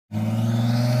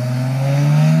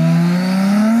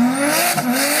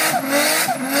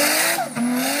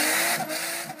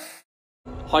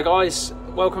Hi guys,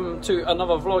 welcome to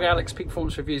another vlog, Alex Peak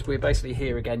Performance Reviews. We're basically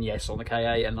here again, yes, on the KA,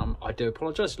 and I do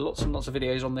apologise. Lots and lots of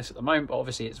videos on this at the moment, but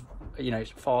obviously it's, you know,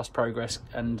 it's fast progress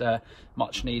and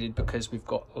much needed because we've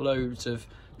got loads of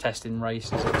testing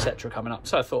races, etc. coming up.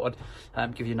 So I thought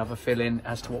I'd give you another fill in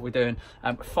as to what we're doing.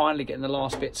 Finally getting the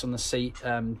last bits on the seat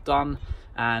done,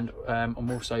 and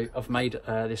I've made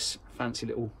this fancy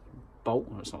little bolt.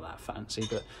 Well, it's not that fancy,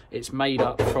 but it's made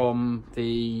up from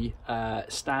the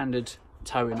standard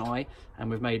towing eye,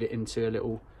 and we've made it into a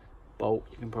little bolt,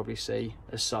 you can probably see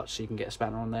as such, so you can get a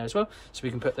spanner on there as well, so we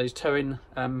can put those towing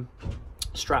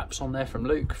straps on there from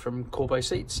Luke from Corbeau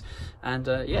Seats. And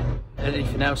yeah,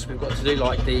 anything else we've got to do,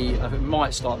 like we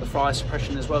might start the fire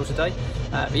suppression as well today,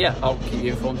 but yeah, I'll keep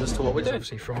you informed as to what we're doing.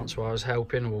 Obviously Francois was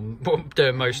helping, or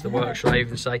doing most of the work, should I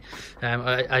even say.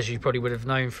 As you probably would have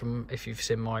known from, if you've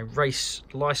seen my race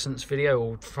license video,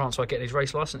 or Francois getting his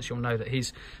race license, you'll know that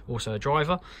he's also a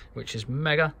driver, which is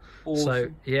mega. Awesome. So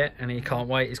yeah, and he can't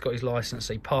wait, he's got his license,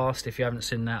 so he passed. If you haven't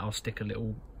seen that, I'll stick a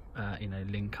little you know,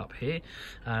 link up here,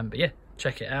 but yeah,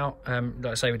 check it out.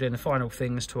 Like I say, we're doing the final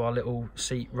things to our little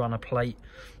seat runner plate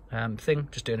thing,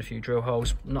 just doing a few drill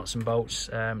holes, nuts and bolts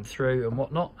through and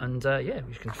whatnot, and yeah,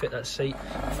 we can fit that seat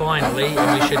finally,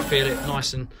 and we should feel it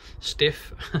nice and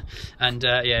stiff and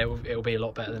yeah, it'll be a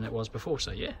lot better than it was before.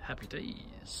 So yeah, happy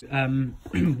days.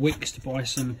 Wixed by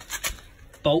some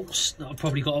bolts that I've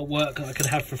probably got at work that I could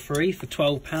have for free for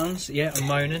 £12. Yeah, I'm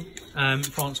moaning.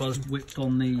 Francois was whipped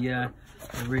on the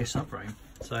rear subframe,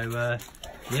 so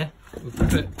yeah, we've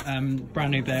put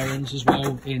brand new bearings as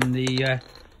well in the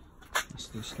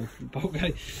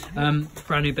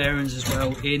brand new bearings as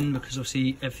well in, because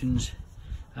obviously everything's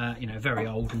you know, very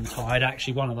old and tired.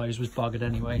 Actually, one of those was buggered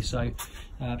anyway, so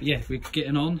but yeah, we're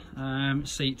getting on.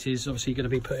 Seat is obviously going to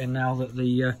be put in now that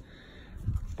the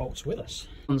bolts with us.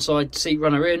 On side seat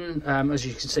runner in, as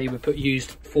you can see, we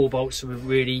used 4 bolts, so we're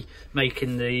really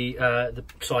making the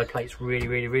side plates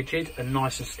really rigid and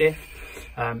nice and stiff.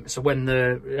 So when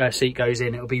the seat goes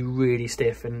in, it'll be really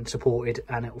stiff and supported,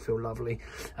 and it will feel lovely.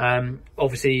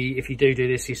 Obviously, if you do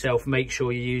this yourself, make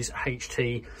sure you use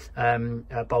HT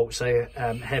bolts, so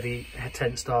heavy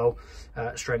tensile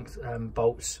strength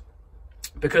bolts,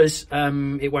 because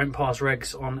it won't pass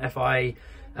regs on FIA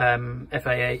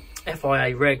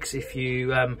regs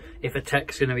if a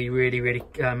tech's going to be really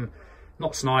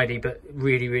not snidey, but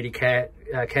really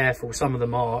careful. Some of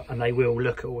them are, and they will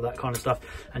look at all that kind of stuff,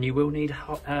 and you will need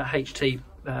HT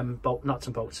bolt nuts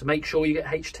and bolts. So make sure you get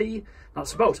HT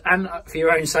nuts and bolts, and for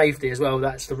your own safety as well.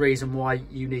 That's the reason why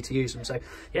you need to use them. So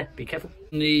yeah, be careful.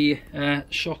 The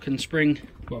shock and spring,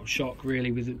 well, shock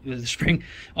really with the spring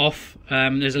off,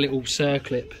 there's a little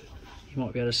circlip you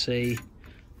might be able to see.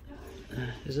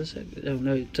 Is this it? Oh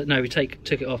no, we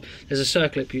took it off. There's a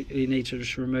circlip you need to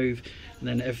just remove, and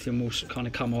then everything will kind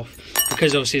of come off,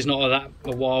 because obviously it's not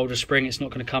a wilder spring, it's not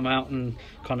going to come out and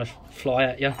kind of fly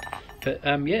at you. But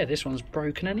yeah, this one's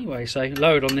broken anyway, so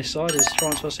lowered on this side, as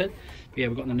Francois said. But yeah,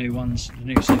 we've got the new ones, the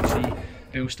new sexy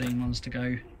Bilstein ones to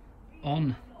go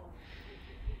on.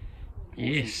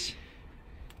 Yes,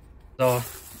 our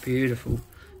beautiful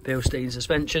Bilstein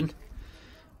suspension,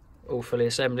 all fully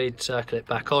assembled, circle it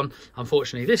back on.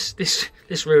 Unfortunately,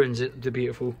 this ruins the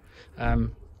beautiful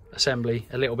assembly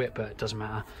a little bit, but it doesn't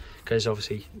matter, because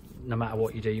obviously no matter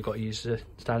what you do, you've got to use the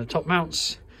standard top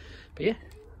mounts. But yeah,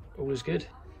 all is good.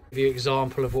 Give you an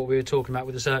example of what we were talking about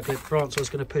with the circlip. Francois is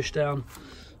going to push down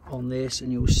on this,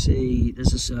 and you'll see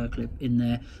there's a circlip in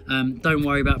there. Don't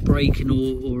worry about breaking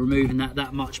or removing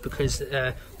that much, because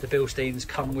the Bilsteins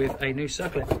come with a new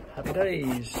circlip. Happy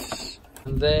days.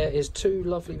 And there is 2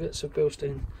 lovely bits of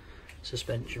Bilstein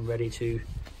suspension ready to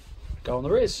go on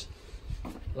the rears.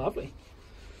 Lovely.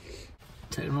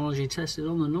 Technology tested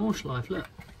on the Nordschleife, look.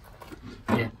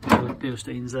 Yeah, the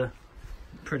Bilsteins are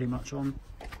pretty much on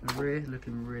the rear,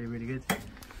 looking really good.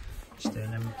 Just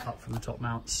doing them up from the top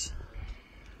mounts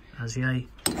as yay.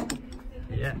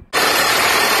 Yeah.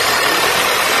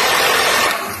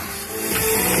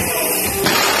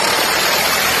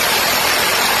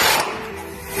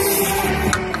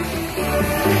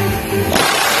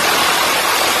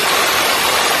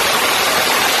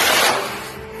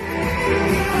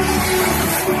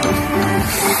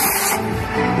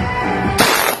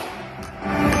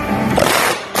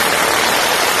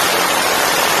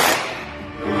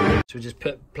 So we just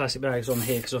put plastic bags on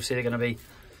here, because obviously they're going to be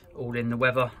all in the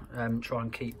weather. Try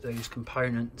and keep those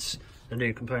components, the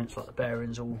new components like the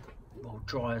bearings, all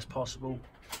dry as possible.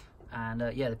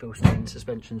 And yeah, the Bilstein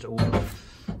suspension's all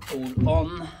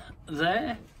on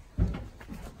there.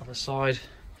 Other side,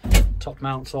 top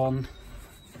mounts on.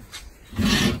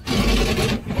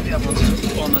 The other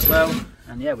one's on as well.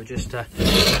 and yeah, we're just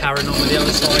carrying on with the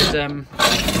other side.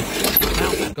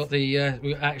 Now got the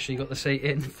we actually got the seat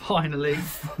in finally.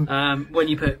 When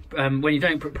you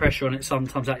don't put pressure on it,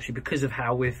 sometimes actually because of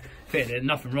how we've fitted it,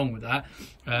 nothing wrong with that.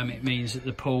 It means that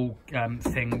the pull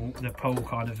thing, the pull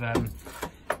kind of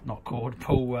not cord,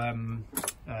 pull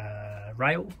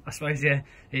rail, I suppose, yeah,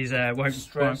 is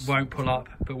won't pull up.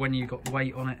 But when you've got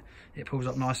weight on it, it pulls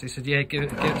up nicely. So yeah, give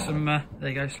it some. There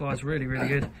you go, slides really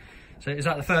good. So is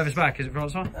that the furthest back? Is it,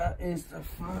 Francois? That is the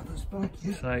furthest back.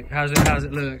 Yeah. So how's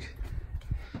it look?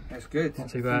 That's good. Not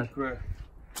too bad.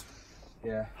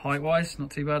 Yeah. Height wise, not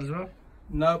too bad as well.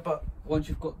 No, but once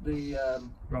you've got the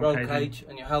roll cage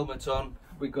and your helmet on,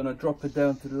 we're gonna drop it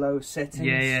down to the lowest settings.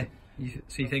 Yeah.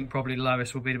 So you think probably the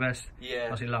lowest will be the best? Yeah.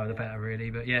 Obviously lower the better,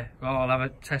 really. But yeah, well, I'll have a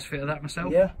test fit of that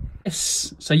myself. Yeah.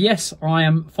 Yes. So yes, I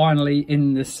am finally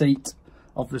in the seat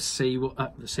of the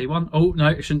C1. Oh no,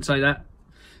 I shouldn't say that.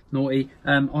 Naughty.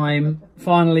 I'm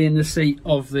finally in the seat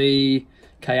of the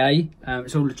KA.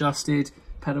 It's all adjusted.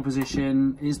 Pedal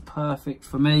position is perfect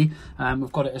for me.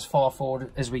 We've got it as far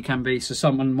forward as we can be. So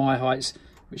someone my heights,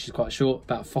 which is quite short,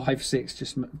 about 5'6",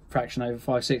 just a fraction over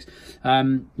 5'6".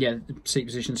 Yeah, the seat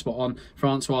position spot on.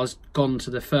 Francois has gone to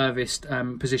the furthest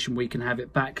position we can have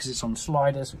it back because it's on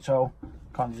sliders, which I'll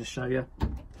kind of just show you.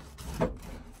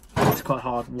 It's quite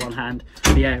hard with one hand.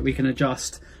 But yeah, we can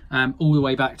adjust all the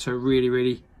way back to a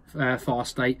really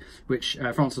fast state, which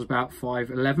Francois was about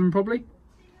 5'11" probably.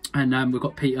 And we've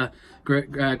got Peter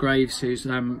Graves, who's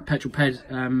Petrol Ped.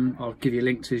 I'll give you a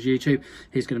link to his YouTube.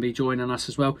 He's going to be joining us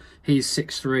as well. He's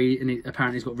 6'3", and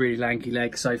apparently he's got really lanky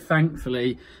legs. So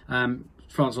thankfully,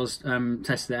 Francois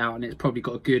tested it out, and it's probably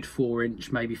got a good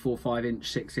 4-inch, maybe 4,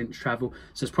 5-inch, 6-inch travel.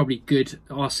 So it's probably good.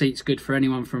 Our seat's good for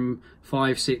anyone from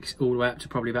 5'6" all the way up to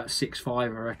probably about 6'5", I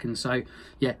reckon. So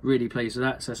yeah, really pleased with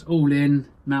that. So it's all in,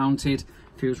 mounted.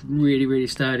 Feels really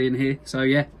sturdy in here. So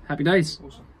yeah, happy days.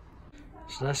 Awesome.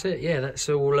 So that's it, yeah, that's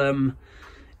all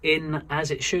in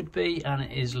as it should be, and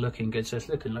it is looking good. So it's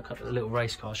looking, look at the little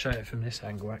race car. I'll show it from this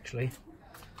angle actually.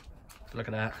 Look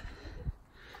at that.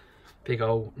 Big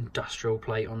old industrial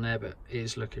plate on there, but it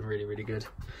is looking really good.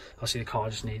 Obviously the car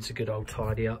just needs a good old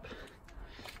tidy up.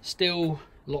 Still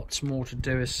lots more to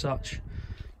do as such.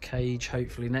 Cage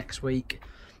hopefully next week,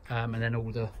 and then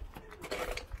all the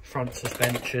front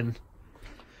suspension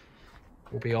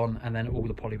will be on, and then all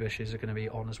the poly bushes are going to be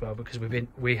on as well, because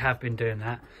we have been doing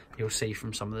that. You'll see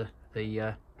from some of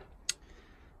the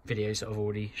videos that I've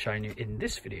already shown you in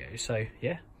this video. So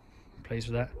yeah, pleased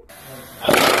with that.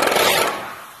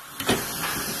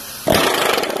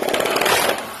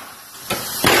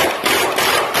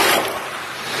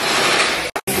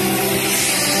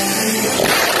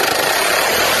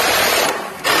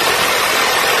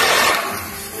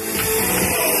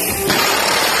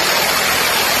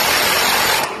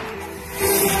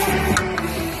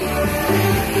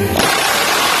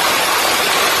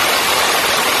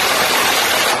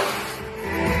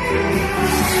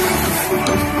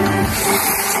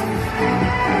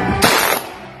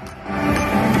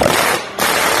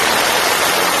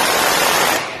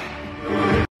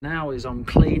 I'm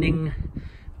cleaning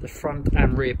the front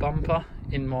and rear bumper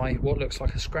in my what looks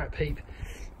like a scrap heap.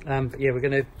 But yeah, we're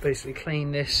going to basically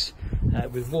clean this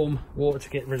with warm water to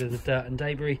get rid of the dirt and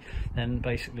debris. Then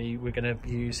basically we're going to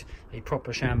use a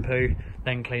proper shampoo,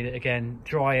 then clean it again,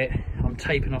 dry it. I'm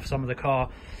taping off some of the car,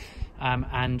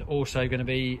 and also going to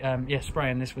be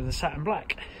spraying this with a satin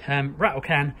black rattle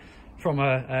can from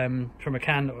a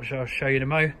can that I'll show you in a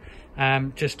mo.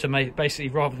 Just to make, basically,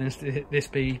 rather than this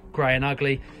be grey and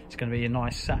ugly, it's going to be a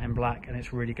nice satin black, and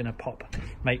it's really going to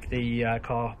make the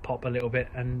car pop a little bit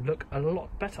and look a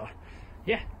lot better.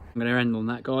 Yeah, I'm going to end on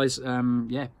that, guys.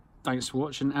 Yeah, thanks for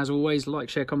watching. As always, like,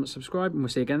 share, comment, subscribe, and we'll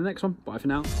see you again in the next one. Bye for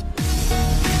now.